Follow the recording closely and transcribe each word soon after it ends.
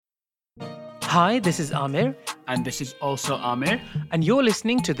Hi, this is Amir, And this is also Amir, and you're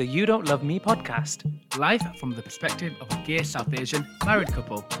listening to the You Don't Love Me podcast. live from the perspective of a gay South Asian married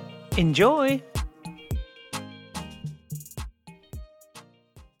couple. Enjoy!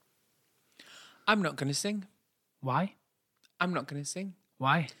 I'm not going to sing. Why? I'm not going to sing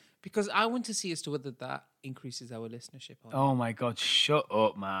Why? because I want to see as to whether that increases our listenership. Or not. Oh my God, shut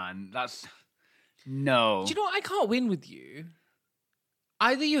up, man. That's... No. Do you know what? I can't win with you.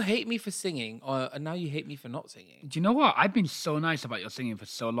 Either you hate me for singing, or and now you hate me for not singing. Do you know what? I've been so nice about your singing for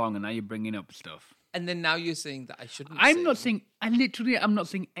so long, and now you're bringing up stuff. And then now you're saying that I shouldn't I'm not saying... I'm not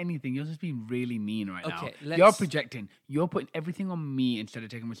saying anything. You're just being really mean right now. Okay, You're let's- projecting. You're putting everything on me instead of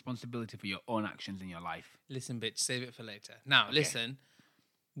taking responsibility for your own actions in your life. Listen, bitch, save it for later. Now, listen.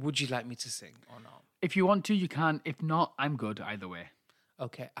 Would you like me to sing or not? If you want to, you can. If not, I'm good either way.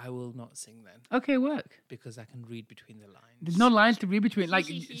 Okay, I will not sing then Okay, work. because I can read between the lines. There's no lines to read between. Like,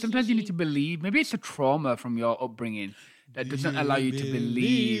 sometimes you need to believe. Maybe it's a trauma from your upbringing that doesn't allow you to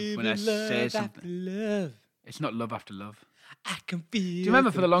believe when I say something. Love. It's not love after love. I can feel. Do you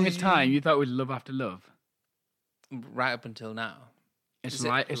remember for the longest time you thought it was love after love? Right up until now. It's Is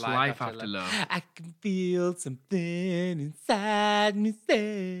it it's life after love. I can feel something inside me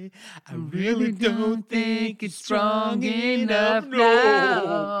say, I really don't think it's strong enough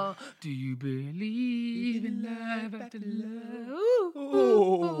now. Do you believe in life after love?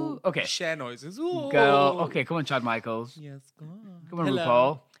 Ooh. Okay. Share noises. Ooh. Girl. Okay, come on, Chad Michaels. Yes, go on. Come on,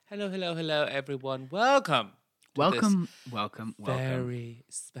 Hello. RuPaul. Hello, everyone. Welcome. to this Welcome. very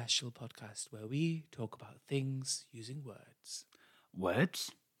special podcast where we talk about things using words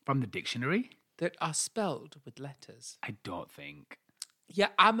Words from the dictionary? that are spelled with letters. I don't think. Yeah,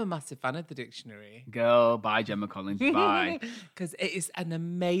 I'm a massive fan of the dictionary. Girl, bye, Gemma Collins. Bye. Because it is an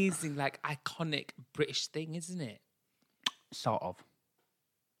amazing, like, iconic British thing, isn't it? Sort of.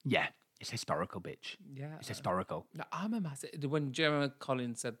 Yeah, it's historical, bitch. Yeah. It's historical. No, I'm a massive... When Gemma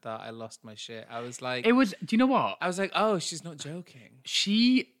Collins said that, I lost my shit. I was like... It was, do you know what? I was like, oh, she's not joking.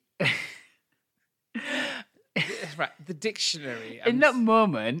 She, Right, the dictionary. in that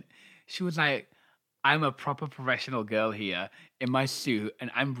moment, she was like, I'm a proper professional girl here in my suit, and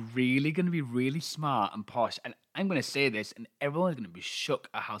I'm really going to be really smart and posh, and I'm going to say this, and everyone's going to be shook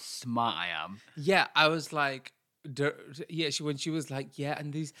at how smart I am. Yeah, I was like... when she was like, yeah,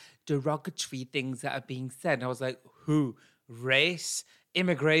 and these derogatory things that are being said. And I was like, who? Race,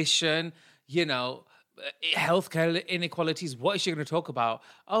 immigration, healthcare inequalities. What is she going to talk about?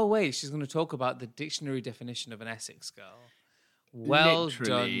 Oh, wait, she's going to talk about the dictionary definition of an Essex girl. Well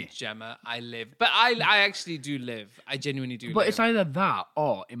Literally. done, Gemma. I live. But I actually do live. I genuinely do But live. it's either that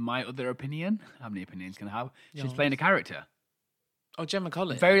or, in my other opinion, how many opinions can I have? She's playing a character. Oh, Gemma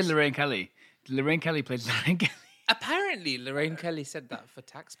Collins. Very Lorraine Kelly. Lorraine Kelly plays Lorraine Kelly. Apparently, Lorraine Kelly said that for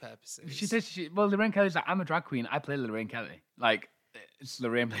tax purposes. She says, Lorraine Kelly's like, I'm a drag queen. I play Lorraine Kelly. Like, it's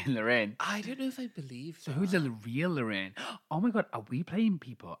Lorraine playing Lorraine. I don't know if I believe So that. who's the real Lorraine? Oh my God, are we playing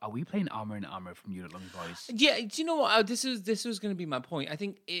people? Are we playing Armour and Armour from You Don't Love Me Boys? Yeah, do you know what? This was going to be my point. I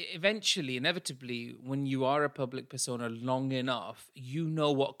think eventually, inevitably, when you are a public persona long enough, you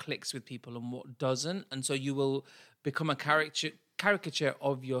know what clicks with people and what doesn't, and so you will become a caricature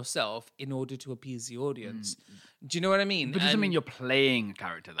of yourself in order to appease the audience. Do you know what I mean? But it doesn't mean you're playing a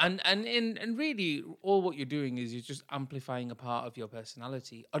character, though. And really, all what you're doing is you're just amplifying a part of your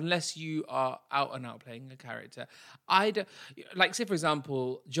personality, unless you are out and out playing a character. Like, say, for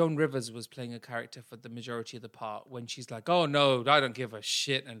example, Joan Rivers was playing a character for the majority of the part when she's like, oh, no, I don't give a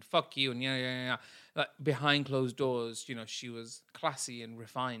shit, and fuck you, and yeah. Like, behind closed doors, she was classy and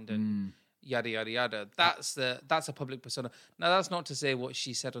refined and... Yada yada yada. That's a public persona. Now, that's not to say what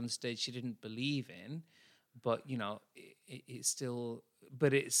she said on stage she didn't believe in, but it's still.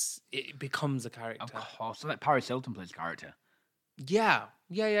 But it becomes a character. Of course. So like Paris Hilton plays a character. Yeah.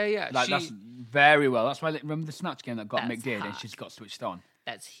 Like, that's very well. That's why, remember the Snatch game that got That's Mick did and hot. she's got switched on?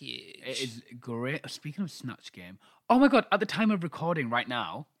 That's huge. It is great. Speaking of Snatch game, oh my God, at the time of recording right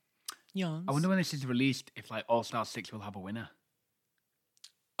now, Yawns. I wonder when this is released if like All Star 6 will have a winner.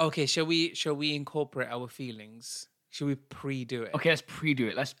 Okay, shall we incorporate our feelings? Shall we pre-do it? Okay, let's pre-do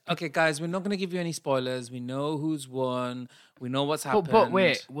it. Okay, guys, we're not going to give you any spoilers. We know who's won. We know what's happened. But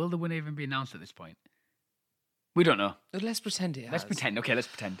wait, will the winner even be announced at this point? We don't know. Let's pretend it has. Let's pretend. Okay, let's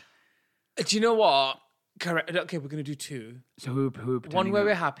pretend. Do you know what? Correct. Okay, we're going to do two. So who are pretending? One where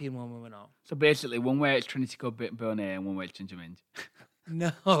we're happy and one where we're not. So basically, one where it's Trinity Bonet and one where it's Ginger Minge.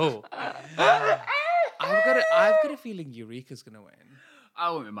 No. I've got a feeling Eureka's going to win. I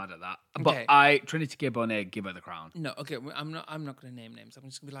won't be mad at that. Okay. But Trinity K. Bonet, give her the crown. No, okay, I'm not going to name names. I'm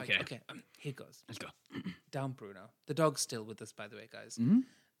just going to be like, okay, here goes. Let's go. Down Bruno. The dog's still with us, by the way, guys.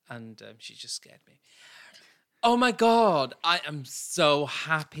 and she just scared me. Oh my God, I am so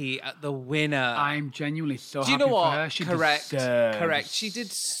happy at the winner. I'm genuinely so Do you happy know what? for her. She Correct. deserves. She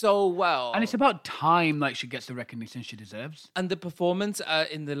did so well. And it's about time like she gets the recognition she deserves. And the performance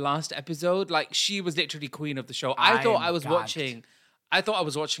in the last episode, like she was literally queen of the show. I thought I was watching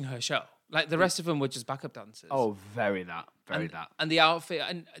her show. Like the rest of them were just backup dancers. Oh, very that. And the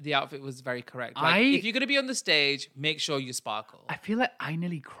outfit was very correct. Like, if you're gonna be on the stage, make sure you sparkle. I feel like I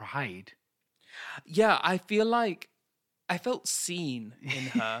nearly cried. Yeah, I feel like I felt seen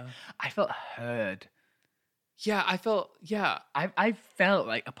in her. I felt heard. Yeah, I felt I felt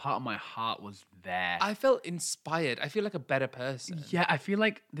like a part of my heart was there. I felt inspired. I feel like a better person. Yeah, I feel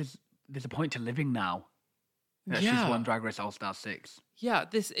like there's a point to living now. That she's won Drag Race All Star 6. Yeah,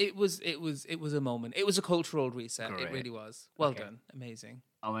 it was a moment. It was a cultural reset. Great. It really was. Well done. Amazing.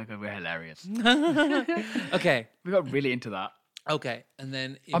 Oh my God, we're hilarious. Okay. We got really into that. Okay. And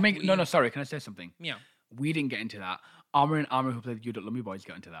then no, sorry, can I say something? Yeah. We didn't get into that. Armour and Armour, who played You Don't Love Me Boys,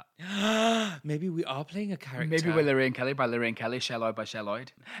 got into that. Maybe we are playing a character. Maybe we're Lorraine Kelly by Lorraine Kelly, Cher Lloyd by Cher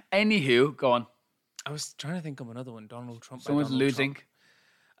Lloyd. Anywho, go on. I was trying to think of another one. Donald Trump. Someone's by Donald losing. Trump.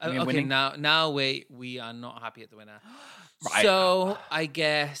 I mean, Okay, winning. now wait, we are not happy at the winner. Right. So I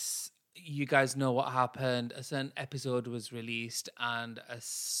guess you guys know what happened. A certain episode was released and a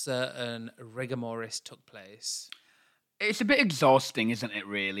certain rigomoris took place. It's a bit exhausting, isn't it,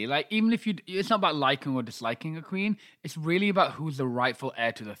 really? Like, even if it's not about liking or disliking a queen, it's really about who's the rightful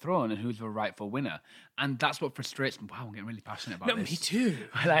heir to the throne and who's the rightful winner. And that's what frustrates me. Wow, I'm getting really passionate about this. Me too.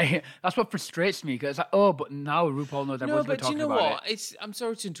 Like, that's what frustrates me, because it's like, oh, but now RuPaul knows everyone's going to talk about it. I'm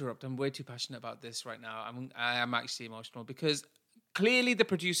sorry to interrupt. I'm way too passionate about this right now. I am actually emotional because clearly the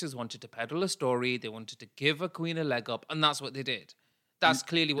producers wanted to peddle a story. They wanted to give a queen a leg up, and that's what they did. That's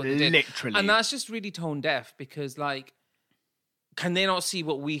clearly what they did. Literally. And that's just really tone deaf because, like, can they not see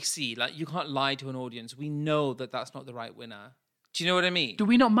what we see? Like, you can't lie to an audience. We know that that's not the right winner. Do you know what I mean? Do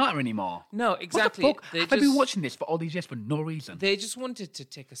we not matter anymore? No, exactly. What the fuck? Have I been watching this for all these years for no reason? They just wanted to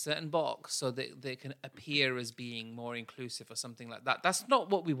tick a certain box so that they can appear as being more inclusive or something like that. That's not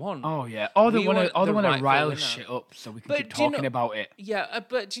what we want. Oh yeah, or they want to rightful rile winner. shit up so we can But keep do you talking know- about it. Yeah,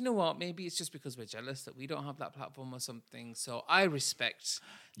 but do you know what? Maybe it's just because we're jealous that we don't have that platform or something. So I respect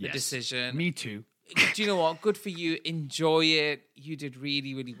the Yes. decision. Me too. Do you know what? Good for you. Enjoy it. You did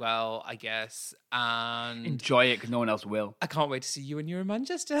really, really well, I guess. And Enjoy it because no one else will. I can't wait to see you when you're in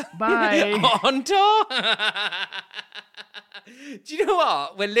Manchester. Bye. On tour. Do you know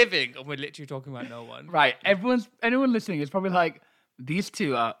what? We're living and we're literally talking about no one. Right, anyone listening is probably like, these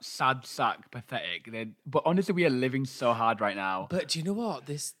two are sad sack pathetic. But honestly, we are living so hard right now. But do you know what?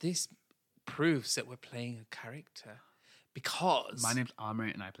 This proves that we're playing a character. Because My name's Armour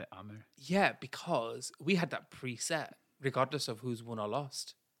and I play Armour. yeah, because we had that preset, regardless of who's won or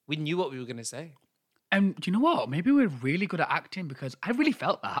lost. We knew what we were gonna say. And do you know what? Maybe we're really good at acting because I really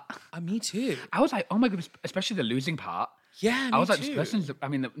felt that. Me too. I was like, oh my goodness, especially the losing part. Yeah, I was like, too. this person's,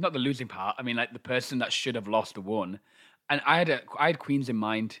 not the losing part. I mean, like the person that should have lost won. And I had queens in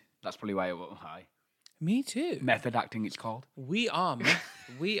mind. That's probably why it went high. Me too. Method acting, it's called. We are meth.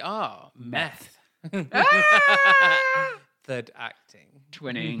 We are meth. Third acting.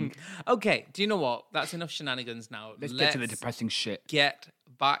 Twinning. Okay, do you know what? That's enough shenanigans now. Let's get to the depressing shit. Get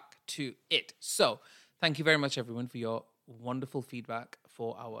back to it. So, thank you very much, everyone, for your wonderful feedback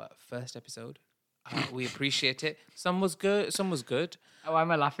for our first episode. We appreciate it. Some was good. Oh,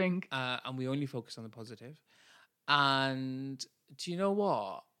 am I laughing? And we only focus on the positive. And do you know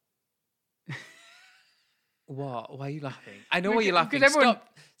what? What? Why are you laughing? I know why you're laughing. Because everyone-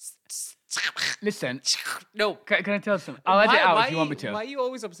 Stop. Listen, No. can I tell you something? I'll edit out if you want me to. Why are you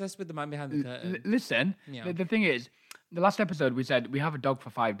always obsessed with the man behind the curtain? Listen, Yeah. the thing is, the last episode we said we have a dog for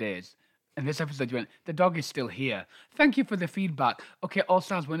 5 days. And this episode you went, the dog is still here. Thank you for the feedback. Okay, All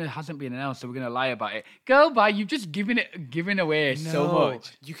Stars winner hasn't been announced, so we're going to lie about it. Girl, bye. You've just given away so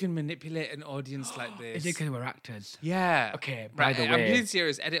much. You can manipulate an audience like this. Is it because we're actors? Yeah. Okay, by the I'm way. being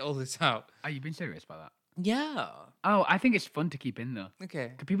serious. Edit all this out. Are you being serious about that? Yeah. Oh, I think it's fun to keep in, though.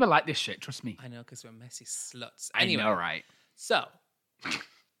 Okay. 'Cause people like this shit, trust me. I know, because we're messy sluts. I Anyway, know, right? so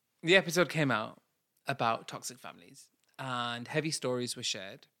the episode came out about toxic families and heavy stories were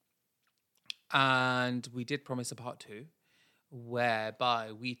shared. And we did promise a part 2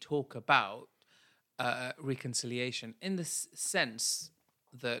 whereby we talk about reconciliation in the sense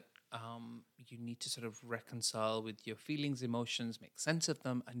that you need to sort of reconcile with your feelings, emotions, make sense of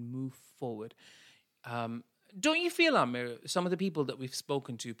them, and move forward. Don't you feel, Amir, some of the people that we've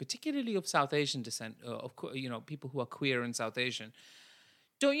spoken to, particularly of South Asian descent, people who are queer and South Asian,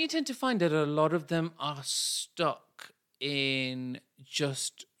 don't you tend to find that a lot of them are stuck in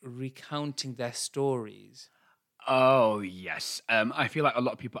just recounting their stories. Oh yes. I feel like a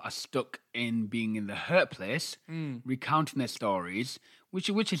lot of people are stuck in being in the hurt place, recounting their stories, which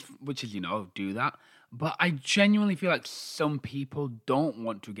is do that. But I genuinely feel like some people don't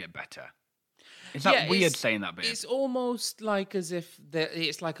want to get better. Is that weird saying that, babe? It's almost like as if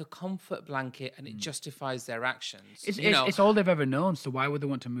it's like a comfort blanket and it justifies their actions. It's all they've ever known, so why would they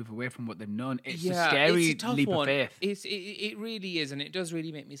want to move away from what they've known? It's a scary it's a tough leap one. of faith. It really is, and it does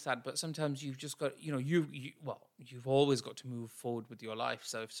really make me sad. But sometimes you've just got, you've always got to move forward with your life.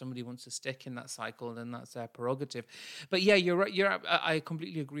 So if somebody wants to stick in that cycle, then that's their prerogative. But yeah, you're right. I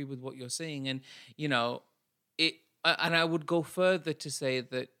completely agree with what you're saying, and it. And I would go further to say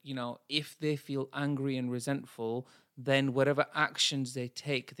that, if they feel angry and resentful, then whatever actions they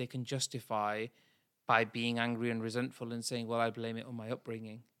take, they can justify by being angry and resentful and saying, well, I blame it on my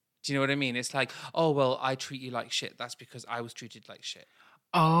upbringing. Do you know what I mean? It's like, oh, well, I treat you like shit. That's because I was treated like shit.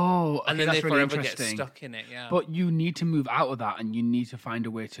 Oh, okay, and then that's they really forever get interesting. stuck in it, yeah. But you need to move out of that, and you need to find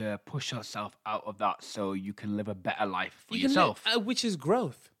a way to push yourself out of that so you can live a better life for yourself. Which is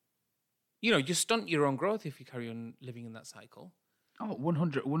growth. You stunt your own growth if you carry on living in that cycle. Oh,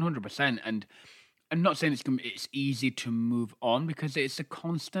 100%. And I'm not saying it's easy to move on, because it's a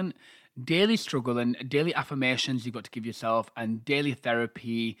constant daily struggle and daily affirmations you've got to give yourself, and daily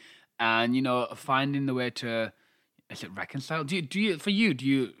therapy, and, finding the way to, is it reconcile?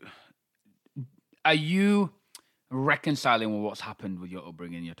 Are you reconciling with what's happened with your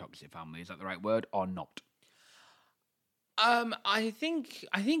upbringing, your toxic family? Is that the right word or not? I think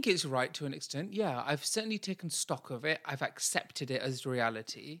it's right to an extent. Yeah, I've certainly taken stock of it. I've accepted it as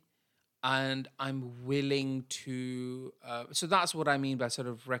reality, and I'm willing to. So that's what I mean by sort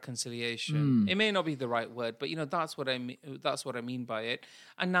of reconciliation. It may not be the right word, but that's what I mean. That's what I mean by it.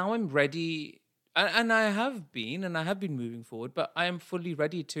 And now I'm ready, and I have been moving forward. But I am fully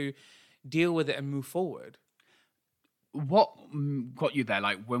ready to deal with it and move forward. What got you there?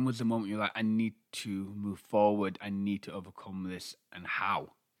 Like, when was the moment you're like, I need to move forward, I need to overcome this, and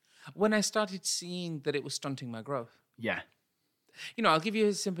how? When I started seeing that it was stunting my growth. Yeah. I'll give you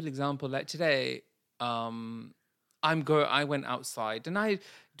a simple example. Like today, I went outside, and I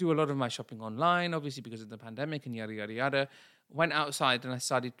do a lot of my shopping online, obviously because of the pandemic and yada, yada, yada. Went outside and I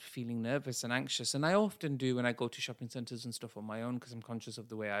started feeling nervous and anxious. And I often do when I go to shopping centers and stuff on my own, because I'm conscious of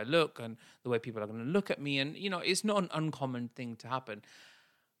the way I look and the way people are going to look at me. And, it's not an uncommon thing to happen.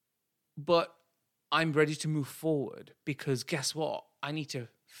 But I'm ready to move forward, because guess what? I need to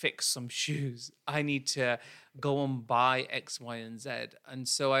fix some shoes. I need to go and buy X, Y, and Z. And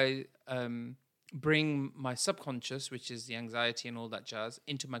so I bring my subconscious, which is the anxiety and all that jazz,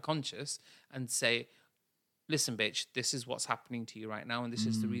 into my conscious and say, listen, bitch, this is what's happening to you right now, and this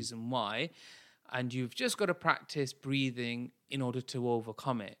is the reason why. And you've just got to practice breathing in order to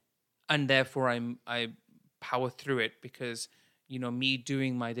overcome it. And therefore, I power through it, because, me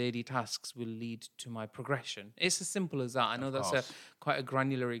doing my daily tasks will lead to my progression. It's as simple as that. I know that's quite a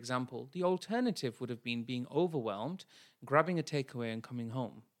granular example. The alternative would have been being overwhelmed, grabbing a takeaway and coming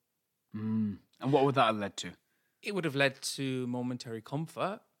home. And what would that have led to? It would have led to momentary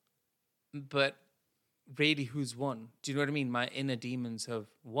comfort, but really, who's won? Do you know what I mean? My inner demons have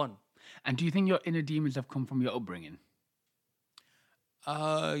won. And do you think your inner demons have come from your upbringing?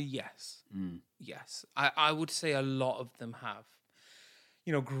 Yes. Yes. I would say a lot of them have.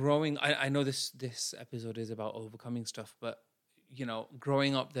 Growing, I know this episode is about overcoming stuff, but,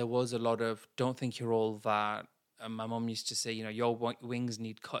 growing up, there was a lot of, don't think you're all that. My mom used to say, your wings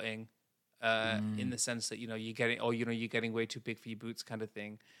need cutting, in the sense that, you're getting way too big for your boots kind of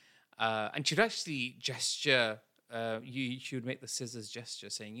thing. And she'd actually gesture. She would make the scissors gesture,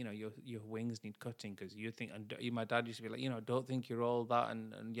 saying, your wings need cutting, because you think. And my dad used to be like, don't think you're all that,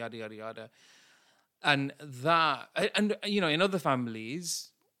 and yada yada yada. And that, and in other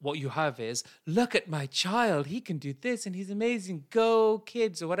families, what you have is, look at my child, he can do this, and he's amazing. Go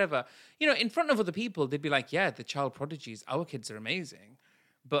kids, or whatever. In front of other people, they'd be like, yeah, the child prodigies, our kids are amazing.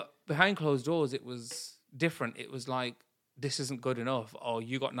 But behind closed doors, it was different. It was like, this isn't good enough, or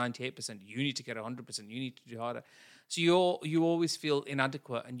you got 98%, you need to get 100%, you need to do harder. So you always feel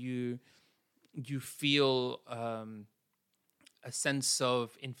inadequate, and you feel a sense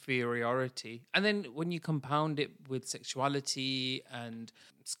of inferiority. And then when you compound it with sexuality and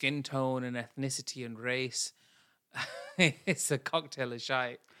skin tone and ethnicity and race, it's a cocktail of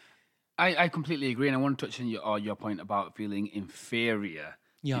shite. I completely agree, and I want to touch on your point about feeling inferior,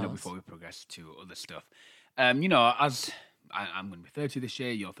 Yes. Before we progress to other stuff. As I'm going to be 30 this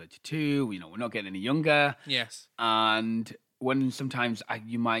year, you're 32, we're not getting any younger. Yes. And when sometimes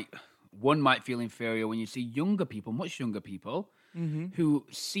one might feel inferior when you see younger people, much younger people, who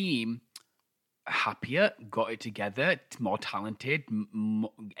seem happier, got it together, more talented,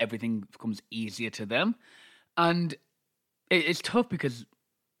 everything becomes easier to them. And it's tough because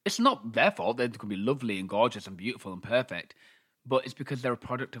it's not their fault. They could be lovely and gorgeous and beautiful and perfect, but it's because they're a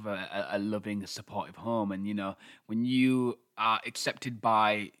product of a loving, supportive home. And, when you are accepted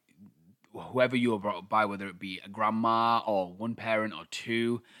by whoever you were brought up by, whether it be a grandma or one parent or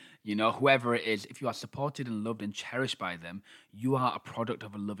two, whoever it is, if you are supported and loved and cherished by them, you are a product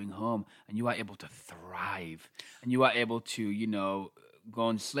of a loving home and you are able to thrive and you are able to, go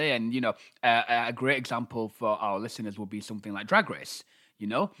and slay. And, a great example for our listeners would be something like Drag Race.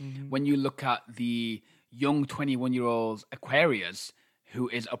 When you look at the young 21-year-old Aquarius, who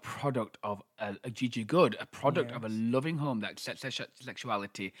is a product of a Gigi Good, a product of a loving home that accepts their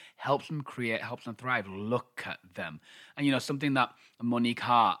sexuality, helps them create, helps them thrive. Look at them. And, something that Monique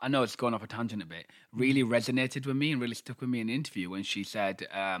Hart, I know it's going off a tangent a bit, really resonated with me and really stuck with me in the interview when she said,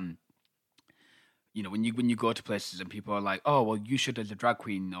 when you go to places and people are like, oh, well, you should, as a drag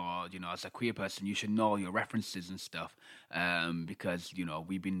queen or, as a queer person, you should know your references and stuff because,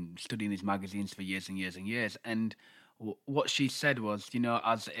 we've been studying these magazines for years and years and years. And what she said was,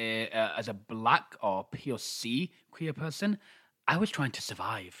 as a black or POC queer person, I was trying to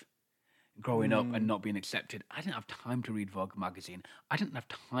survive growing up and not being accepted. I didn't have time to read Vogue magazine. I didn't have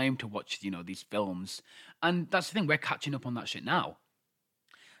time to watch, these films. And that's the thing, we're catching up on that shit now.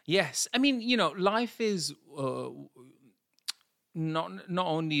 Yes. I mean, life is not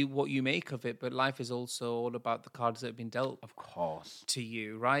only what you make of it, but life is also all about the cards that have been dealt, of course, to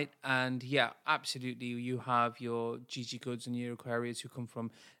you, right? And yeah, absolutely, you have your Gigi Goods and your Aquarius who come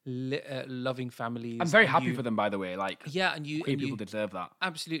from loving families. I'm very happy for them, by the way. And queer people deserve that.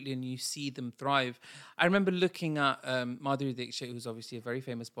 Absolutely, and you see them thrive. I remember looking at Madhuri Dixit, who's obviously a very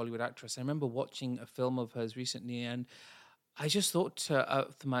famous Bollywood actress. I remember watching a film of hers recently, and I just thought to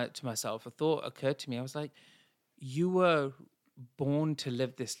myself, a thought occurred to me. I was like, you were born to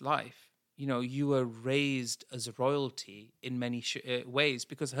live this life. You were raised as royalty in many ways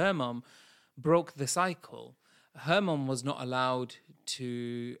because her mom broke the cycle. Her mom was not allowed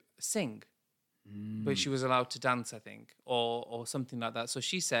to sing, but she was allowed to dance, I think, or something like that. So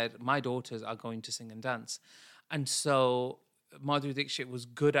she said, my daughters are going to sing and dance. And so Madhuri Dixit was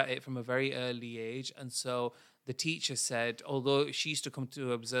good at it from a very early age. And so the teacher said, although she used to come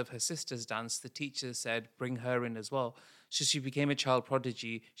to observe her sister's dance, the teacher said, bring her in as well. So she became a child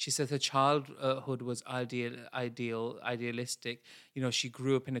prodigy. She said her childhood was idealistic. She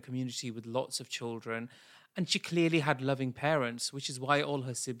grew up in a community with lots of children, and she clearly had loving parents, which is why all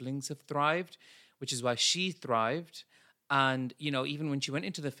her siblings have thrived, which is why she thrived. And, even when she went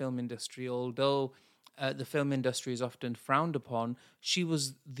into the film industry, although the film industry is often frowned upon, she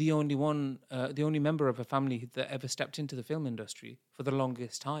was the only member of her family that ever stepped into the film industry for the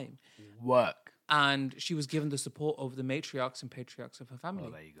longest time. Work. And she was given the support of the matriarchs and patriarchs of her family. Oh,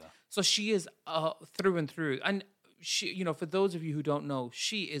 there you go. So she is through and through. And she, for those of you who don't know,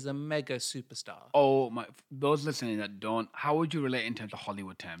 she is a mega superstar. Oh my! Those listening that don't, how would you relate in terms of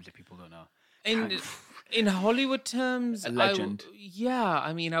Hollywood terms if people don't know? In Hollywood terms, a legend.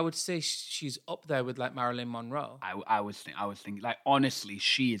 I would say she's up there with like Marilyn Monroe. I was thinking, like, honestly,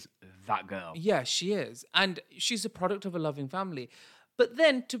 she is that girl. Yeah, she is, and she's a product of a loving family. But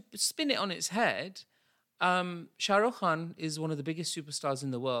then to spin it on its head, Shah Rukh Khan is one of the biggest superstars in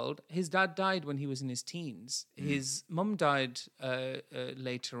the world. His dad died when he was in his teens. His mum died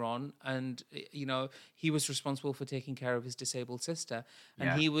later on, and he was responsible for taking care of his disabled sister.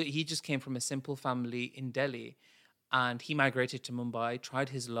 And he just came from a simple family in Delhi, and he migrated to Mumbai, tried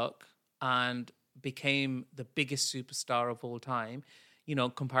his luck, and became the biggest superstar of all time.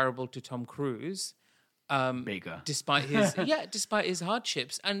 Comparable to Tom Cruise. Bigger. Despite his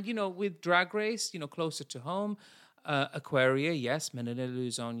hardships. And, with Drag Race, closer to home, Aquaria, yes, Manila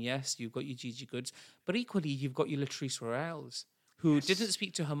Luzon, yes, you've got your Gigi Goods, but equally you've got your Latrice Royales, who didn't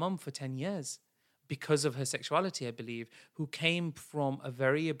speak to her mum for 10 years because of her sexuality, I believe, who came from a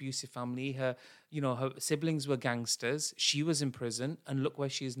very abusive family. Her siblings were gangsters. She was in prison, and look where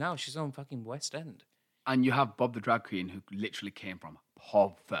she is now. She's on fucking West End. And you have Bob the Drag Queen, who literally came from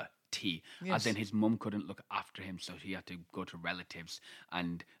poverty. Yes. As in his mum couldn't look after him, so he had to go to relatives,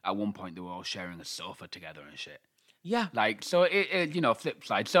 and at one point they were all sharing a sofa together and shit. Yeah. So it flip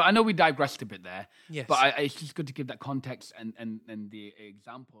side. So I know we digressed a bit there. Yes. But it's just good to give that context and the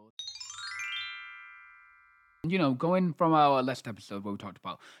example. Going from our last episode where we talked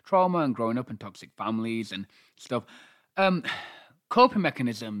about trauma and growing up in toxic families and stuff, coping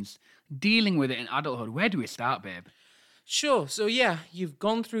mechanisms, dealing with it in adulthood, where do we start, babe? Sure. So yeah, you've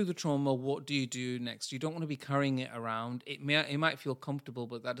gone through the trauma. What do you do next? You don't want to be carrying it around. It might feel comfortable,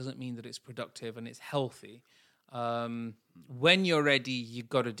 but that doesn't mean that it's productive and it's healthy. When you're ready, you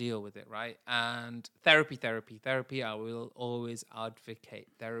got to deal with it, right? And therapy. I will always advocate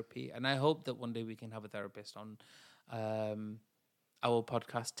therapy, and I hope that one day we can have a therapist on our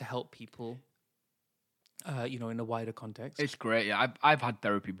podcast to help people. In a wider context. It's great. Yeah, I've had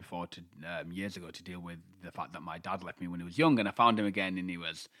therapy before years ago to deal with the fact that my dad left me when he was young, and I found him again, and he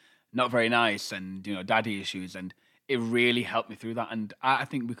was not very nice, and daddy issues, and it really helped me through that. And I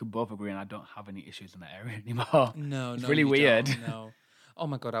think we could both agree, and I don't have any issues in that area anymore. No, it's no, really you weird. don't, no. Oh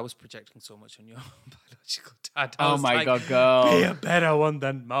my god, I was projecting so much on your biological dad. Oh my god, girl, be a better one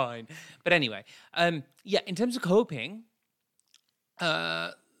than mine. But anyway, yeah, in terms of coping,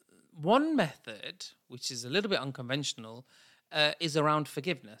 one method, which is a little bit unconventional, is around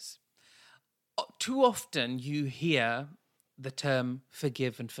forgiveness. Too often you hear the term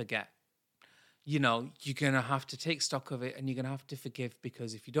forgive and forget. You're going to have to take stock of it, and you're going to have to forgive,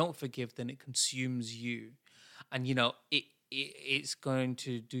 because if you don't forgive, then it consumes you. And, it's going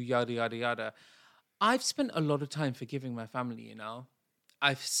to do yada, yada, yada. I've spent a lot of time forgiving my family,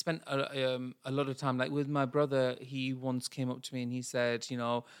 I've spent a lot of time, like with my brother. He once came up to me and he said,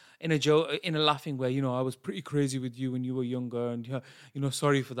 in a joke, in a laughing way, I was pretty crazy with you when you were younger, and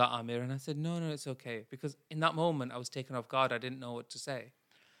sorry for that, Amir. And I said, no, it's okay, because in that moment I was taken off guard. I didn't know what to say.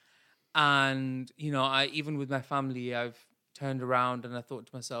 And I, even with my family, I've turned around and I thought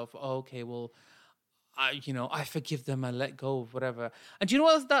to myself, oh, okay, well, I forgive them. I let go of whatever. And do you know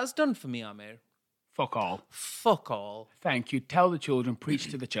what that's done for me, Amir? Fuck all. Fuck all. Thank you. Tell the children,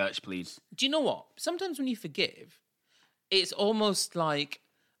 preach to the church, please. Do you know what? Sometimes when you forgive, it's almost like,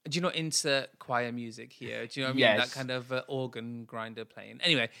 insert choir music here. Do you know what I mean? Yes. That kind of organ grinder playing.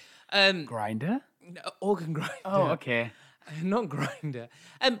 Anyway. Grinder? Organ grinder. Oh, okay. Not grinder.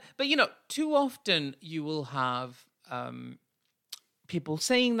 But, too often you will have people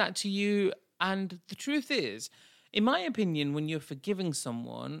saying that to you. And the truth is, in my opinion, when you're forgiving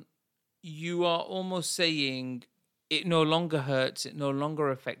someone, you are almost saying it no longer hurts, it no longer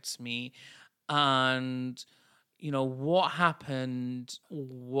affects me, and what happened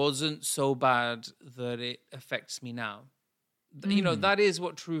wasn't so bad that it affects me now. That is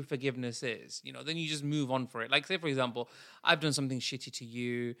what true forgiveness is. Then you just move on for it. Like, say for example, I've done something shitty to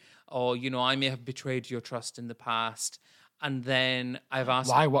you, or I may have betrayed your trust in the past, and then I've asked,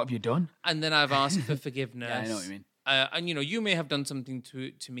 why? What have you done? And then I've asked for forgiveness. Yeah, I know what you mean. And you may have done something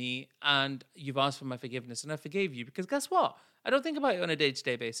to me, and you've asked for my forgiveness, and I forgave you, because guess what? I don't think about it on a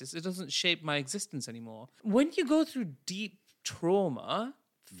day-to-day basis. It doesn't shape my existence anymore. When you go through deep trauma,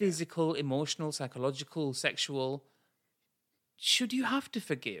 physical, emotional, psychological, sexual, should you have to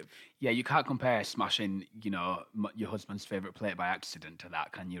forgive? Yeah, you can't compare smashing, your husband's favorite plate by accident to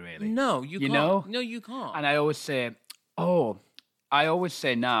that, can you? Really? No, you can't. No, you can't. And I always say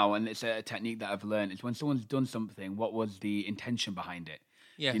now, and it's a technique that I've learned, is when someone's done something, what was the intention behind it?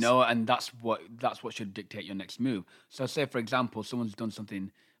 Yes. And that's what should dictate your next move. So say, for example, someone's done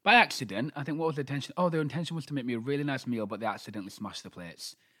something by accident. I think, what was the intention? Oh, their intention was to make me a really nice meal, but they accidentally smashed the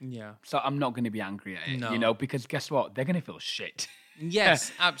plates. Yeah. So I'm not going to be angry at it, No. because guess what? They're going to feel shit.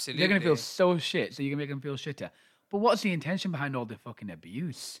 Yes, absolutely. They're going to feel so shit, so you can make them feel shitter. But what's the intention behind all the fucking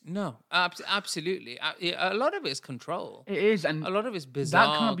abuse? No, absolutely. A lot of it is control. It is, and a lot of it's bizarre.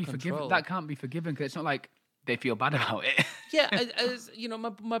 That can't be control. forgiven. That can't be forgiven, because it's not like they feel bad about it. Yeah, as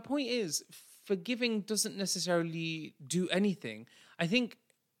my point is, forgiving doesn't necessarily do anything. I think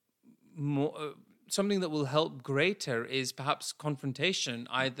more something that will help greater is perhaps confrontation,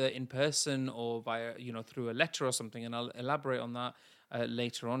 either in person or via through a letter or something. And I'll elaborate on that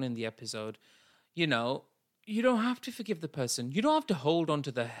later on in the episode. You don't have to forgive the person. You don't have to hold on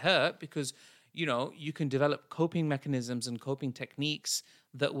to the hurt, because you can develop coping mechanisms and coping techniques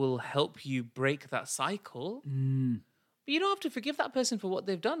that will help you break that cycle. But you don't have to forgive that person for what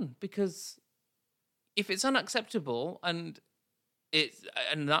they've done, because if it's unacceptable and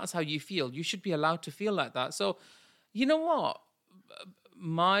that's how you feel, you should be allowed to feel like that. So, you know what?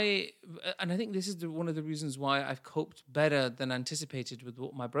 And I think this is one of the reasons why I've coped better than anticipated with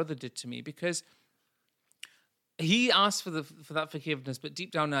what my brother did to me, because he asked for that forgiveness, but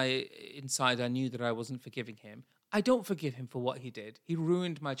deep down inside I knew that I wasn't forgiving him. I don't forgive him for what he did. He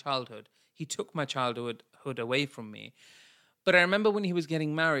ruined my childhood. He took my childhood away from me. But I remember when he was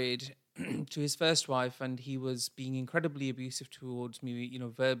getting married to his first wife, and he was being incredibly abusive towards me,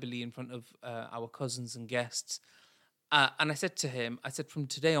 verbally in front of our cousins and guests. And I said to him, from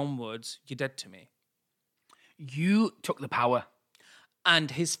today onwards, you're dead to me. You took the power.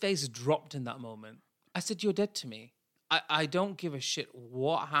 And his face dropped in that moment. I said, you're dead to me. I don't give a shit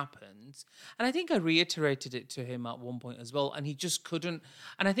what happens. And I think I reiterated it to him at one point as well. And he just couldn't.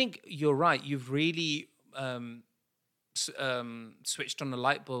 And I think you're right. You've really switched on a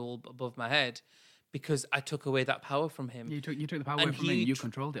light bulb above my head because I took away that power from him. You took the power away from him and you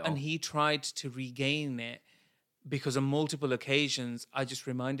controlled it all. And he tried to regain it because on multiple occasions, I just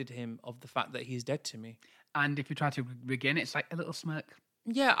reminded him of the fact that he's dead to me. And if you try to regain it, it's like a little smirk.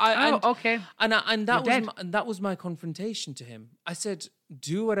 Yeah, okay. And that You're was that was my confrontation to him. I said,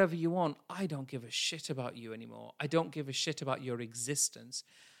 "Do whatever you want. I don't give a shit about you anymore. I don't give a shit about your existence."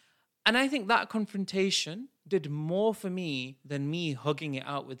 And I think that confrontation did more for me than me hugging it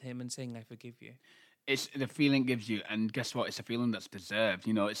out with him and saying, "I forgive you." It's the feeling gives you, and guess what? It's a feeling that's deserved.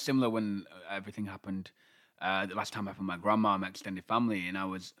 You know, it's similar when everything happened. The last time I happened, my grandma, my extended family, and I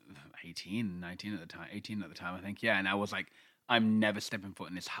was 18 at the time, I think. Yeah, and I was like, I'm never stepping foot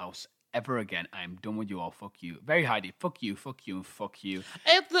in this house ever again. I'm done with you all. Fuck you. Very Heidi. Fuck you, and fuck you.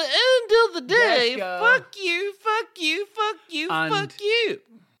 At the end of the day, Yes, fuck you, fuck you, fuck you, And fuck you.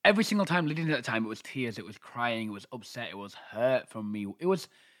 Every single time leading to that time, it was tears, it was crying, it was upset, it was hurt from me. It was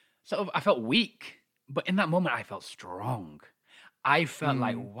sort of, I felt weak, but in that moment, I felt strong. I felt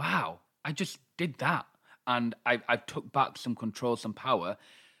like, wow, I just did that. And I took back some control, some power.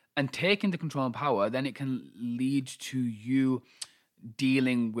 And taking the control and power, then it can lead to you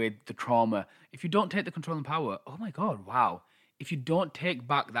dealing with the trauma. If you don't take the control and power, oh my God, wow. If you don't take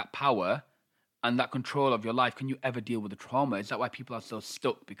back that power and that control of your life, can you ever deal with the trauma? Is that why people are so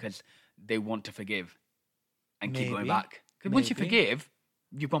stuck? Because they want to forgive and keep going Maybe. back. Because once you Maybe. forgive,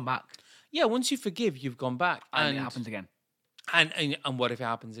 you've gone back. Yeah, once you forgive, you've gone back. And it happens again. And what if it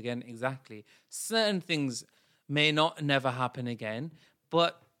happens again? Exactly. Certain things may not never happen again,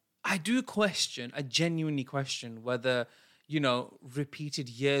 but I genuinely question whether, repeated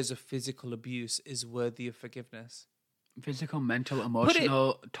years of physical abuse is worthy of forgiveness. Physical, mental,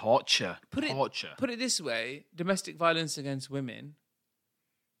 emotional torture. Put it this way, domestic violence against women,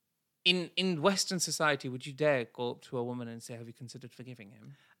 in Western society, would you dare go up to a woman and say, have you considered forgiving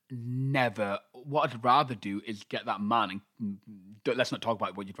him? Never. What I'd rather do is get that man and let's not talk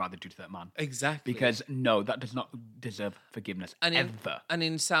about what you'd rather do to that man. Exactly. Because no, that does not deserve forgiveness ever. And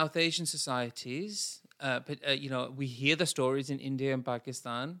in South Asian societies, we hear the stories in India and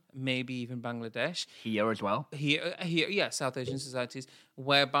Pakistan, maybe even Bangladesh. Here as well. Here, South Asian societies,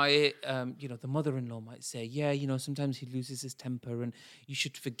 whereby, the mother-in-law might say, sometimes he loses his temper and you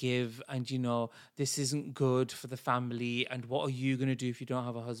should forgive and, this isn't good for the family and what are you going to do if you don't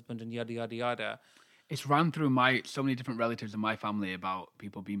have a husband and yada, yada, yada. It's run through so many different relatives in my family about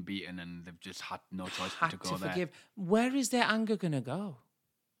people being beaten and they've just had no choice but to go there. Forgive. Where is their anger going to go?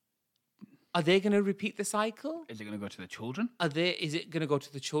 Are they going to repeat the cycle? Is it going to go to the children? Is it going to go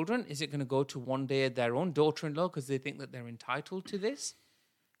to the children? Is it going to go to one day their own daughter-in-law because they think that they're entitled to this?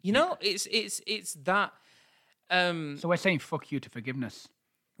 It's that. So we're saying fuck you to forgiveness.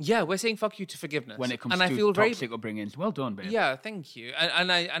 Yeah, we're saying fuck you to forgiveness when it comes and to I feel toxic upbringings. Well done, babe. Yeah, thank you.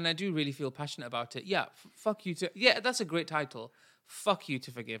 And I do really feel passionate about it. Yeah, fuck you to. Yeah, that's a great title. Fuck you to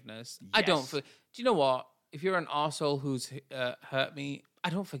forgiveness. Yes. I don't. Do you know what? If you're an arsehole who's hurt me,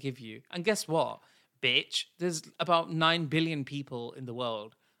 I don't forgive you. And guess what, bitch? There's about 9 billion people in the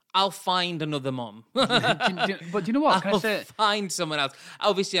world. I'll find another mom. But do you know what? I'll find someone else.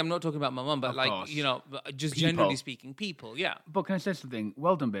 Obviously, I'm not talking about my mom, but just people. Generally speaking, people, yeah. But can I say something?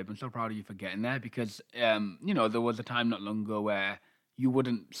 Well done, babe. I'm so proud of you for getting there because, there was a time not long ago where you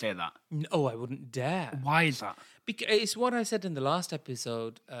wouldn't say that. No, I wouldn't dare. Why is that? Because it's what I said in the last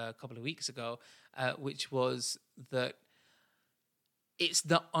episode a couple of weeks ago, which was that it's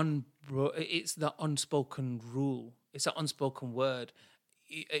the unspoken rule. It's an unspoken word,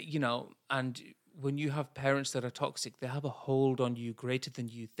 and when you have parents that are toxic, they have a hold on you greater than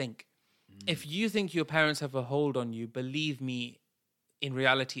you think. If you think your parents have a hold on you, believe me, in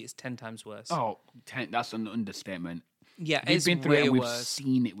reality, it's 10 times worse. Oh, 10, that's an understatement. Yeah, we've it's been through way it and we've worse.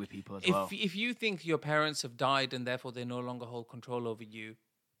 seen it with people as well. If you think your parents have died and therefore they no longer hold control over you,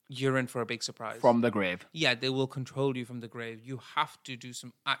 you're in for a big surprise. From the grave. Yeah, they will control you from the grave. You have to do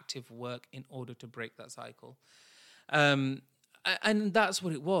some active work in order to break that cycle. And that's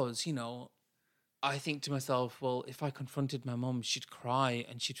what it was, I think to myself, well, if I confronted my mom, she'd cry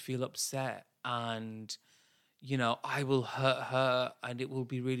and she'd feel upset and, I will hurt her and it will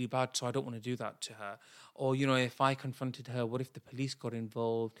be really bad. So I don't want to do that to her. Or, if I confronted her, what if the police got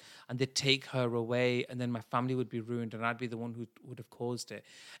involved and they'd take her away and then my family would be ruined and I'd be the one who would have caused it.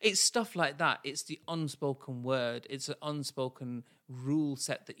 It's stuff like that. It's the unspoken word. It's an unspoken rule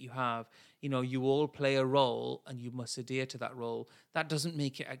set that you have. You all play a role and you must adhere to that role. That doesn't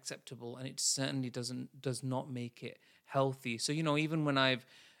make it acceptable and it certainly does not make it healthy. So, even when I've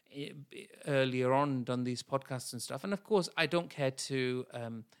earlier on done these podcasts and stuff, and of course, I don't care to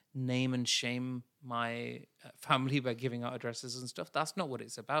name and shame my family by giving out addresses and stuff. That's not what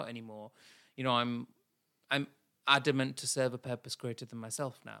it's about anymore. I'm adamant to serve a purpose greater than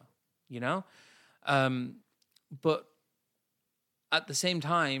myself now, but at the same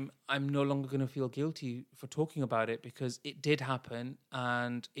time, I'm no longer going to feel guilty for talking about it because it did happen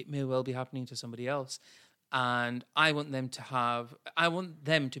and it may well be happening to somebody else. And I want them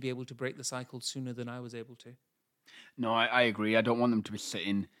to be able to break the cycle sooner than I was able to. No, I agree. I don't want them to be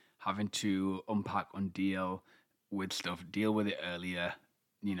sitting, having to unpack and deal with stuff, deal with it earlier,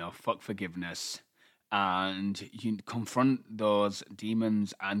 fuck forgiveness, and you confront those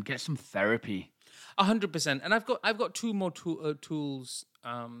demons and get some therapy. 100%. And I've got two more tools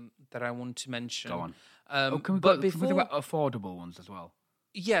that I want to mention. Go on. Can we talk about affordable ones as well?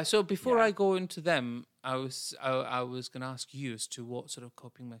 Yeah. So before I go into them, I was going to ask you as to what sort of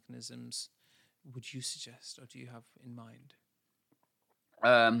coping mechanisms would you suggest, or do you have in mind?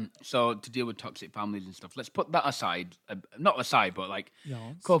 So to deal with toxic families and stuff, let's put that aside. Not aside, but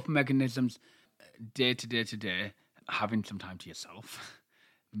coping mechanisms, day to day, having some time to yourself,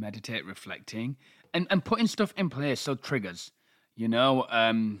 meditate, reflecting, and putting stuff in place. So triggers,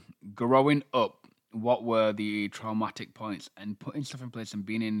 growing up, what were the traumatic points, and putting stuff in place and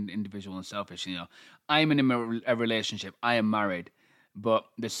being individual and selfish. I'm in a relationship, I am married, but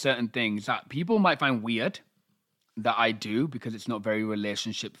there's certain things that people might find weird that I do because it's not very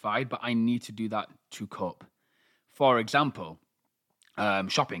relationship-fied, but I need to do that to cope. For example,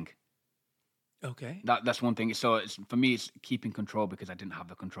 shopping. Okay. That's one thing. So for me, it's keeping control because I didn't have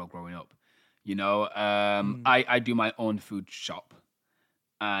the control growing up. I do my own food shop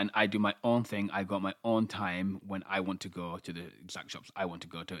and I do my own thing. I got my own time when I want to go to the exact shops I want to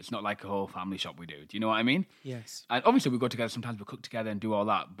go to. It's not like a whole family shop we do. Do you know what I mean? Yes. And obviously we go together. Sometimes we cook together and do all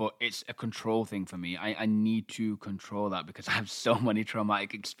that, but it's a control thing for me. I need to control that because I have so many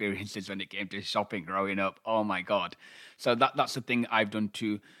traumatic experiences when it came to shopping growing up. Oh my God. So that's the thing I've done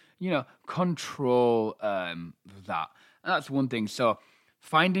to, control that. And that's one thing. So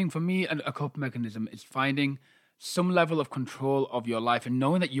finding, for me, a coping mechanism is finding some level of control of your life and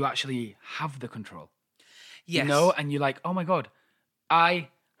knowing that you actually have the control. Yes. And you're like, oh my God, I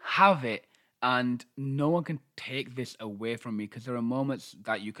have it and no one can take this away from me, because there are moments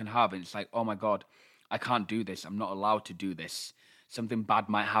that you can have and it's like, oh my God, I can't do this. I'm not allowed to do this. Something bad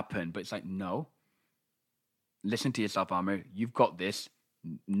might happen, but it's like, no. Listen to yourself, Amir. You've got this.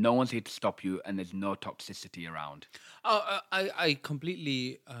 No one's here to stop you, and there's no toxicity around. I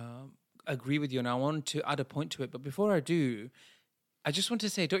completely agree with you, and I want to add a point to it. But before I do, I just want to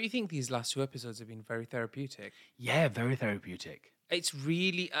say, don't you think these last two episodes have been very therapeutic? Yeah, very therapeutic. It's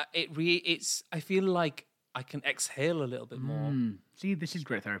really, I feel like I can exhale a little bit more. See, this is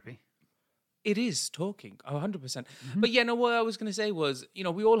great therapy. It is talking, 100%. But yeah, no, what I was going to say was,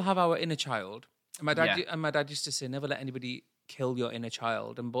 we all have our inner child. And my dad used to say, never let anybody kill your inner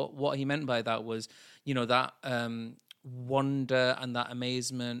child. And what he meant by that was, that wonder and that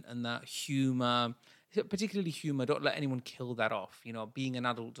amazement and that humor, particularly humor, don't let anyone kill that off. Being an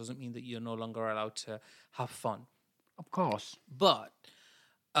adult doesn't mean that you're no longer allowed to have fun. Of course. But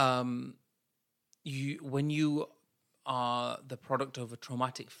when you are the product of a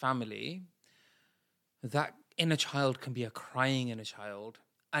traumatic family, that inner child can be a crying inner child,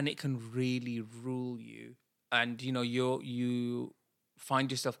 and it can really rule you. And you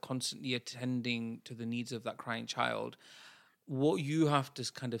find yourself constantly attending to the needs of that crying child. What you have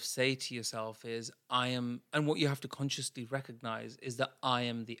to kind of say to yourself is, I am, and what you have to consciously recognize is that I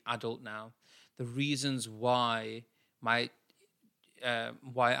am the adult now. The reasons why I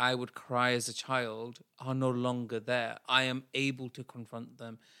would cry as a child are no longer there. I am able to confront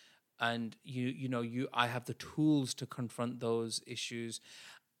them, and I have the tools to confront those issues,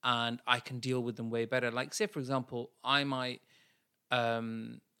 and I can deal with them way better. Like, say, for example, I might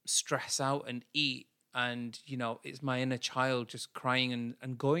stress out and eat, and, it's my inner child just crying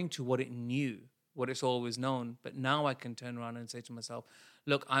and going to what it knew, what it's always known. But now I can turn around and say to myself,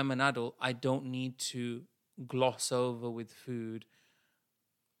 look, I'm an adult. I don't need to gloss over with food.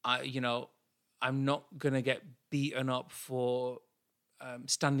 I'm not going to get beaten up for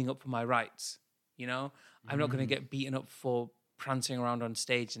standing up for my rights. I'm not going to get beaten up for prancing around on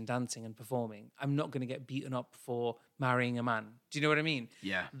stage and dancing and performing. I'm not going to get beaten up for marrying a man. Do you know what I mean?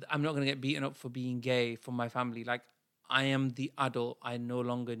 Yeah. I'm not going to get beaten up for being gay from my family. Like, I am the adult. I no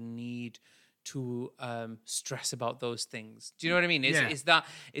longer need to stress about those things. Do you know what I mean? Yeah. Is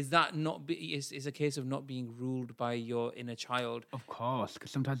that not is a case of not being ruled by your inner child? Of course,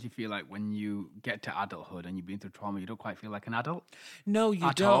 because sometimes you feel like when you get to adulthood and you've been through trauma, you don't quite feel like an adult No, you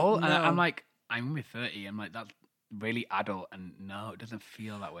at don't. all. No. And I'm like, I'm only 30. I'm like, that's really adult. And no, it doesn't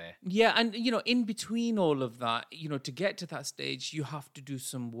feel that way. Yeah, and in between all of that, to get to that stage, you have to do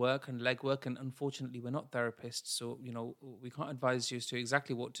some work and legwork. And unfortunately, we're not therapists, so we can't advise you as to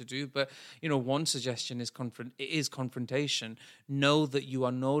exactly what to do. But one suggestion is confrontation. Know that you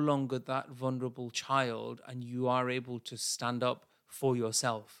are no longer that vulnerable child, and you are able to stand up for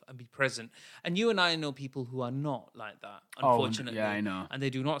yourself and be present. And you and I know people who are not like that, unfortunately. yeah, I know. And they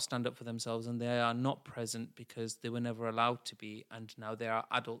do not stand up for themselves, and they are not present because they were never allowed to be, and now they are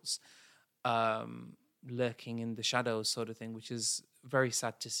adults lurking in the shadows, sort of thing, which is very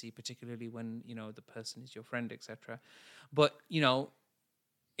sad to see, particularly when the person is your friend, etc. But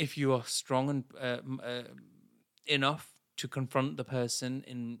if you are strong and enough to confront the person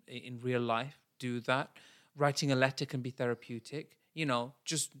in real life, do that. Writing a letter can be therapeutic.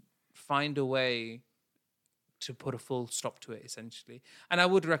 Just find a way to put a full stop to it, essentially. And I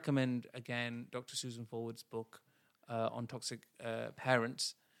would recommend, again, Dr. Susan Forward's book on toxic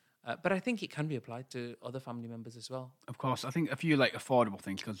parents. But I think it can be applied to other family members as well. Of course, I think a few like affordable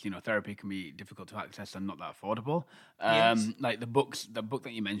things, because therapy can be difficult to access and not that affordable. Yes. Like the book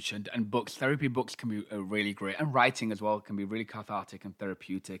that you mentioned, and therapy books can be really great, and writing as well can be really cathartic and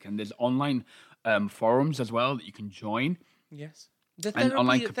therapeutic. And there's online forums as well that you can join. Yes. The And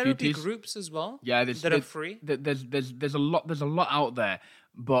online therapy communities. groups as well. Yeah, that are free. There's a lot out there,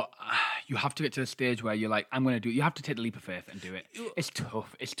 but you have to get to the stage where you're like, I'm going to do it. You have to take the leap of faith and do it. It's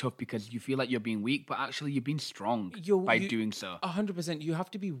tough. It's tough because you feel like you're being weak, but actually you're being strong by doing so. 100%. You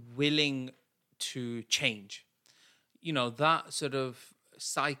have to be willing to change. That sort of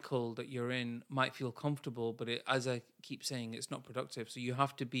cycle that you're in might feel comfortable, but as I keep saying, it's not productive. So you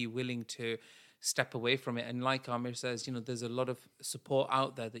have to be willing to step away from it. And like Amir says, there's a lot of support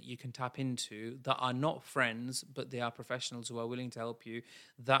out there that you can tap into that are not friends, but they are professionals who are willing to help you,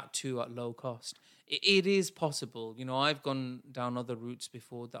 that too at low cost. It is possible. I've gone down other routes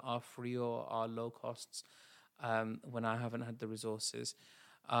before that are free or are low costs when I haven't had the resources.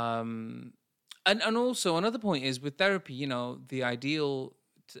 And also another point is with therapy, the ideal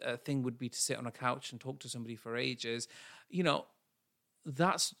thing would be to sit on a couch and talk to somebody for ages.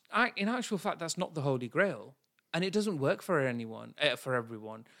 That's in actual fact, that's not the holy grail, and it doesn't work for everyone.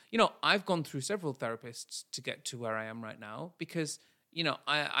 I've gone through several therapists to get to where I am right now because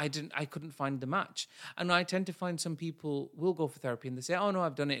I couldn't find the match. And I tend to find some people will go for therapy and they say, oh no,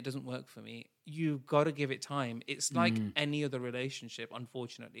 I've done it, it doesn't work for me. You've got to give it time. It's like any other relationship,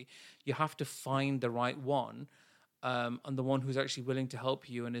 unfortunately. You have to find the right one. And the one who's actually willing to help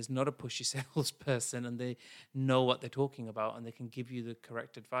you and is not a pushy salesperson, and they know what they're talking about and they can give you the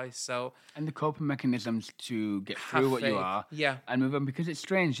correct advice. So, and the coping mechanisms to get have through what you faith. are, Yeah. and move on, because it's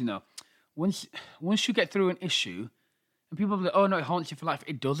strange, once you get through an issue, and people are like, oh no, it haunts you for life.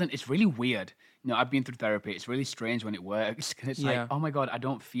 It doesn't. It's really weird. I've been through therapy. It's really strange when it works, 'cause it's Yeah. like, oh my God, I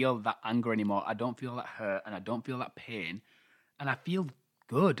don't feel that anger anymore. I don't feel that hurt, and I don't feel that pain, and I feel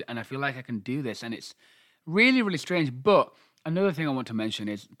good, and I feel like I can do this, and it's really, really strange. But another thing I want to mention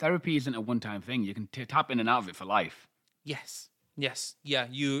is therapy isn't a one-time thing. You can tap in and out of it for life. Yes. Yeah.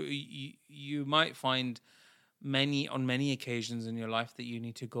 You might find on many occasions in your life that you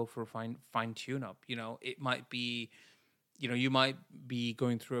need to go for a fine tune up. It might be, you might be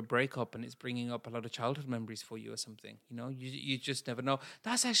going through a breakup and it's bringing up a lot of childhood memories for you or something. You just never know.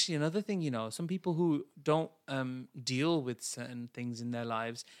 That's actually another thing. Some people who don't deal with certain things in their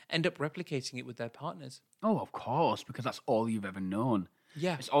lives end up replicating it with their partners. Oh, of course, because that's all you've ever known.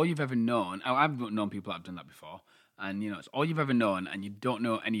 Yeah. It's all you've ever known. I've known people that have done that before. And, it's all you've ever known, and you don't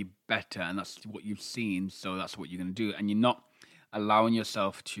know any better, and that's what you've seen, so that's what you're going to do. And you're not allowing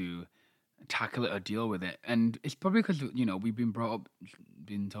yourself to tackle it or deal with it. And it's probably because, we've been brought up,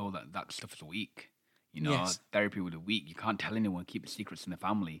 being told that stuff is weak. Yes. Therapy with a weak. You can't tell anyone, keep the secrets in the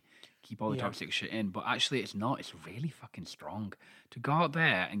family, keep all the toxic shit in. But actually, it's not. It's really fucking strong to go out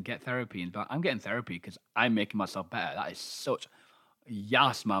there and get therapy. And I'm getting therapy because I'm making myself better. That is such,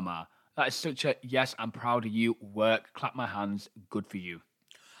 yes, mama. That is such a, yes, I'm proud of you. Work, clap my hands, good for you.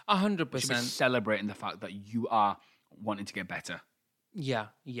 100%. We should be celebrating the fact that you are wanting to get better. Yeah.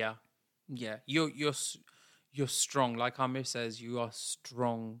 You're strong. Like Amir says, you are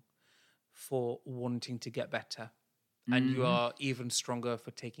strong for wanting to get better, and you are even stronger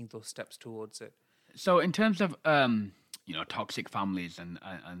for taking those steps towards it. So, in terms of toxic families and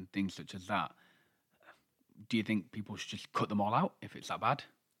things such as that, do you think people should just cut them all out if it's that bad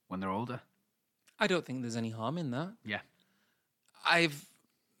when they're older? I don't think there's any harm in that. Yeah. I've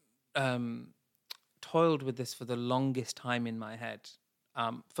toiled with this for the longest time in my head.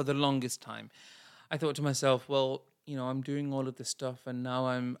 For the longest time, I thought to myself, well, I'm doing all of this stuff and now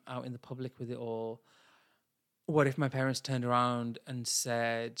I'm out in the public with it all. What if my parents turned around and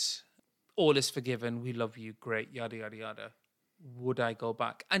said, all is forgiven, we love you, great, yada, yada, yada? Would I go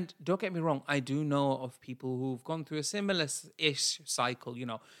back? And don't get me wrong, I do know of people who've gone through a similar-ish cycle.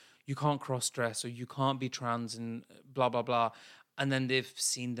 You can't cross-dress or you can't be trans and blah, blah, blah. And then they've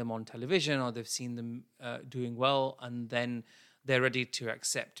seen them on television or they've seen them doing well, and then they're ready to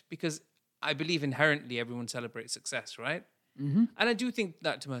accept. Because I believe inherently everyone celebrates success, right? Mm-hmm. And I do think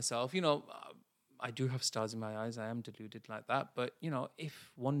that to myself, I do have stars in my eyes. I am deluded like that. But,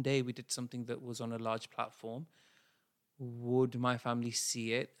 if one day we did something that was on a large platform, would my family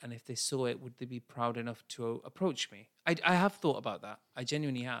see it? And if they saw it, would they be proud enough to approach me? I have thought about that. I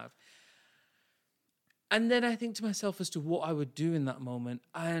genuinely have. And then I think to myself as to what I would do in that moment.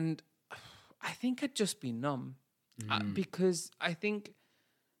 And I think I'd just be numb. Because I think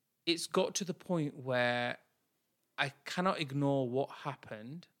it's got to the point where I cannot ignore what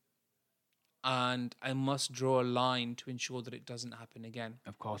happened. And I must draw a line to ensure that it doesn't happen again.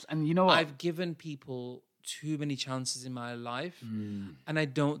 Of course. And you know what? I've given people too many chances in my life, and I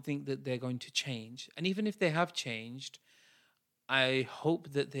don't think that they're going to change. And even if they have changed, I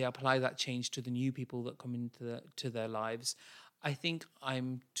hope that they apply that change to the new people that come into their lives. I think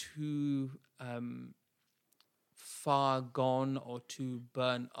I'm too far gone or too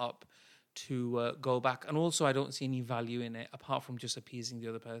burnt up to go back. And also, I don't see any value in it apart from just appeasing the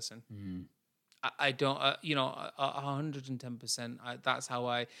other person. I don't, 110%. That's how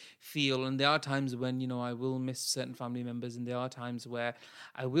I feel. And there are times when, I will miss certain family members, and there are times where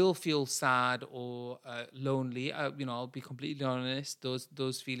I will feel sad or lonely. I'll be completely honest.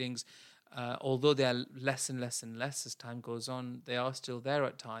 Those feelings, although they're less and less and less as time goes on, they are still there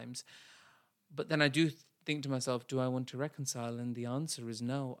at times. But then I do think to myself, do I want to reconcile? And the answer is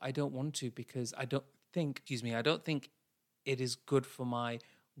no. I don't want to, because I don't think it is good for my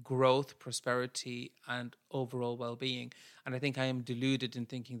growth, prosperity, and overall well-being. And I think I am deluded in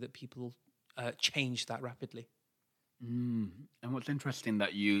thinking that people change that rapidly. And what's interesting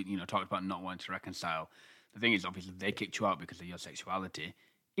that you talked about not wanting to reconcile. The thing is, obviously, they kicked you out because of your sexuality.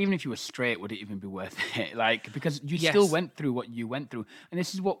 Even if you were straight, would it even be worth it? Because you still went through what you went through. And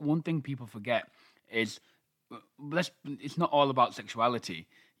this is what one thing people forget is, it's not all about sexuality.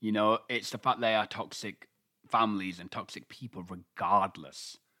 It's the fact they are toxic families and toxic people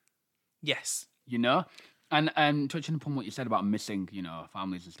regardless. Yes. And touching upon what you said about missing,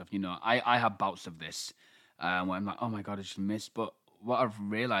 families and stuff, I have bouts of this where I'm like, oh my God, I just missed. But what I've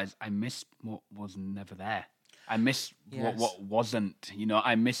realized, I missed what was never there. I missed what wasn't,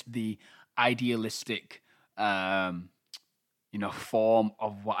 I missed the idealistic, form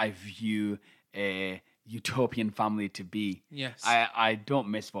of what I view a utopian family to be. Yes. I don't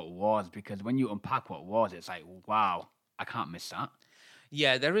miss what was, because when you unpack what was, it's like, wow, I can't miss that.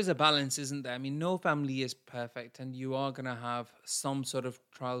 Yeah, there is a balance, isn't there? I mean, no family is perfect, and you are going to have some sort of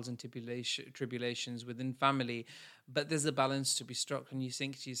trials and tribulations within family, but there's a balance to be struck, and you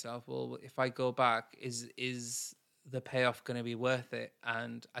think to yourself, well, if I go back, is the payoff going to be worth it?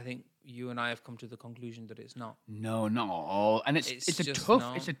 And I think you and I have come to the conclusion that it's not. No, not at all. And it's a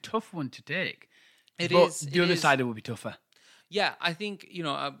tough one to take. It but is. The other side, it will be tougher. Yeah, I think,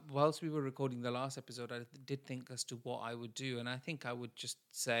 whilst we were recording the last episode, I did think as to what I would do. And I think I would just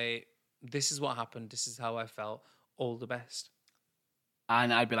say, this is what happened. This is how I felt. All the best.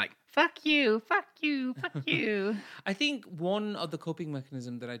 And I'd be like, fuck you, fuck you, fuck you. I think one of the coping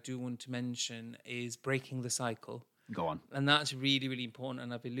mechanisms that I do want to mention is breaking the cycle. Go on. And that's really, really important.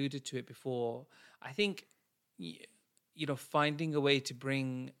 And I've alluded to it before. I think, finding a way to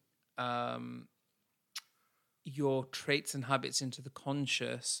bring your traits and habits into the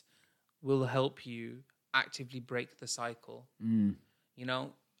conscious will help you actively break the cycle.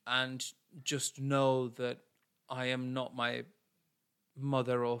 And just know that I am not my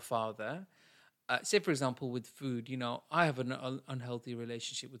mother or father. Say, for example, with food, I have an unhealthy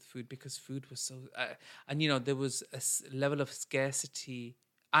relationship with food because food was so... and there was a level of scarcity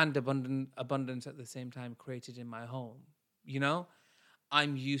and abundance at the same time created in my home.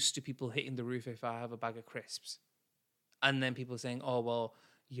 I'm used to people hitting the roof if I have a bag of crisps. And then people saying, oh, well,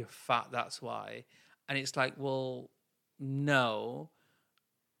 you're fat, that's why. And it's like, well, no.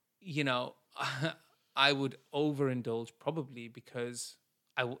 I would overindulge probably because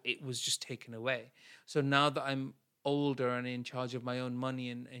it was just taken away. So now that I'm older and in charge of my own money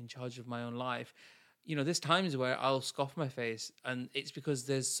and in charge of my own life, there's times where I'll scoff my face, and it's because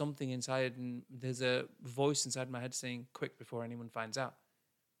there's something inside, and there's a voice inside my head saying, quick, before anyone finds out.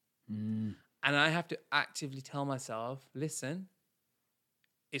 And I have to actively tell myself, listen,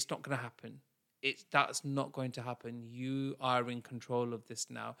 it's not going to happen. That's not going to happen. You are in control of this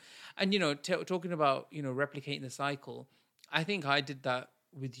now. And, talking about, replicating the cycle, I think I did that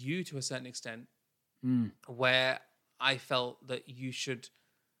with you to a certain extent, where I felt that you should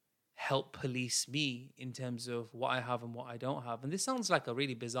help police me in terms of what I have and what I don't have. And this sounds like a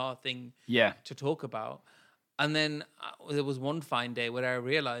really bizarre thing to talk about. And then there was one fine day where I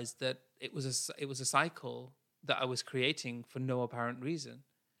realized that it was a cycle that I was creating for no apparent reason.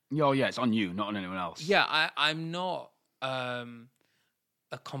 Oh, yeah, it's on you, not on anyone else. Yeah, I'm not a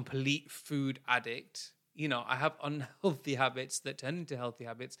complete food addict. I have unhealthy habits that turn into healthy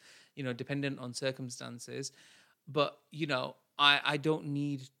habits, dependent on circumstances. But, I don't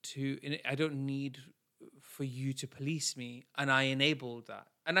need for you to police me, and I enabled that.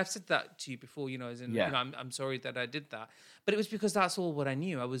 And I've said that to you before, as in, I'm sorry that I did that. But it was because that's all what I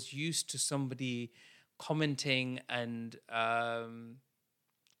knew. I was used to somebody commenting and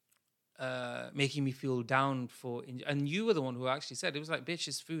making me feel down and you were the one who actually said, it was like, bitch,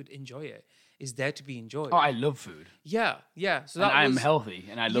 it's food, enjoy it. It's there to be enjoyed. Oh, I love food. Yeah. So I'm healthy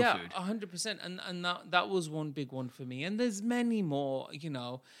and I love food. 100%. And that was one big one for me. And there's many more,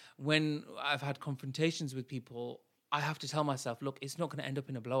 when I've had confrontations with people, I have to tell myself, look, it's not going to end up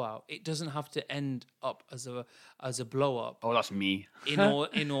in a blowout. It doesn't have to end up as a blow up. Oh, that's me.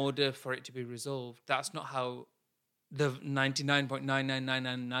 in order for it to be resolved. That's not how the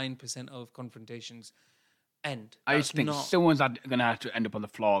 99.99999% of confrontations end. I used to think someone's going to have to end up on the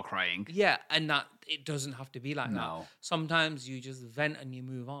floor crying. Yeah, and that it doesn't have to be like that. No. Sometimes you just vent and you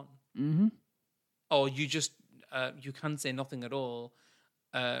move on. Mm-hmm. Or you just, you can say nothing at all,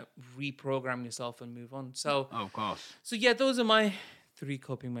 reprogram yourself and move on. So, of course. So yeah, those are my 3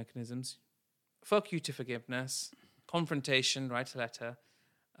 coping mechanisms. Fuck you to forgiveness, confrontation, write a letter,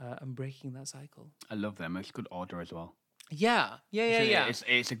 and breaking that cycle. I love them. It's good order as well. Yeah.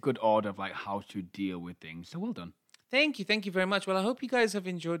 It's a good order of like how to deal with things. So well done. Thank you very much. Well, I hope you guys have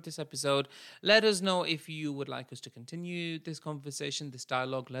enjoyed this episode. Let us know if you would like us to continue this conversation, this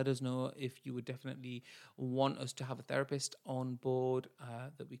dialogue. Let us know if you would definitely want us to have a therapist on board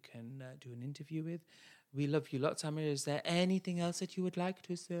that we can do an interview with. We love you lots, Amir. Is there anything else that you would like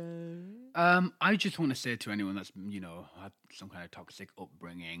to say? I just want to say to anyone that's, had some kind of toxic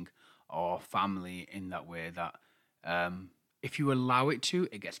upbringing or family in that way that if you allow it to,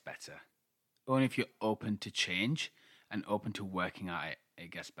 it gets better. Only if you're open to change and open to working at it,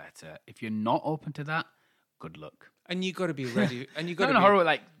 it gets better. If you're not open to that, good luck. And you got to be ready. And you got to be horrible,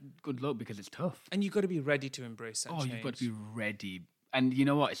 like good luck because it's tough. And you got to be ready to embrace that change. You've got to be ready. And you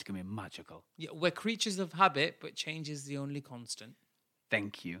know what? It's going to be magical. Yeah, we're creatures of habit, but change is the only constant.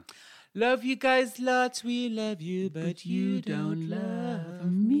 Thank you. Love you guys lots. We love you, but you don't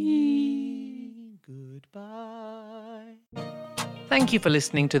love me. Goodbye. Thank you for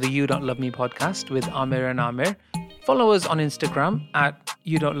listening to the You Don't Love Me podcast with Amir and Amir. Follow us on Instagram at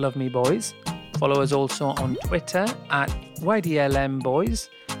You Don't Love Me Boys. Follow us also on Twitter at YDLMBoys.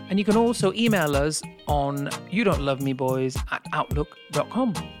 And you can also email us on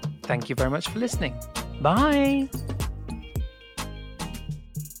youdon'tlovemeboys@outlook.com. Thank you very much for listening. Bye.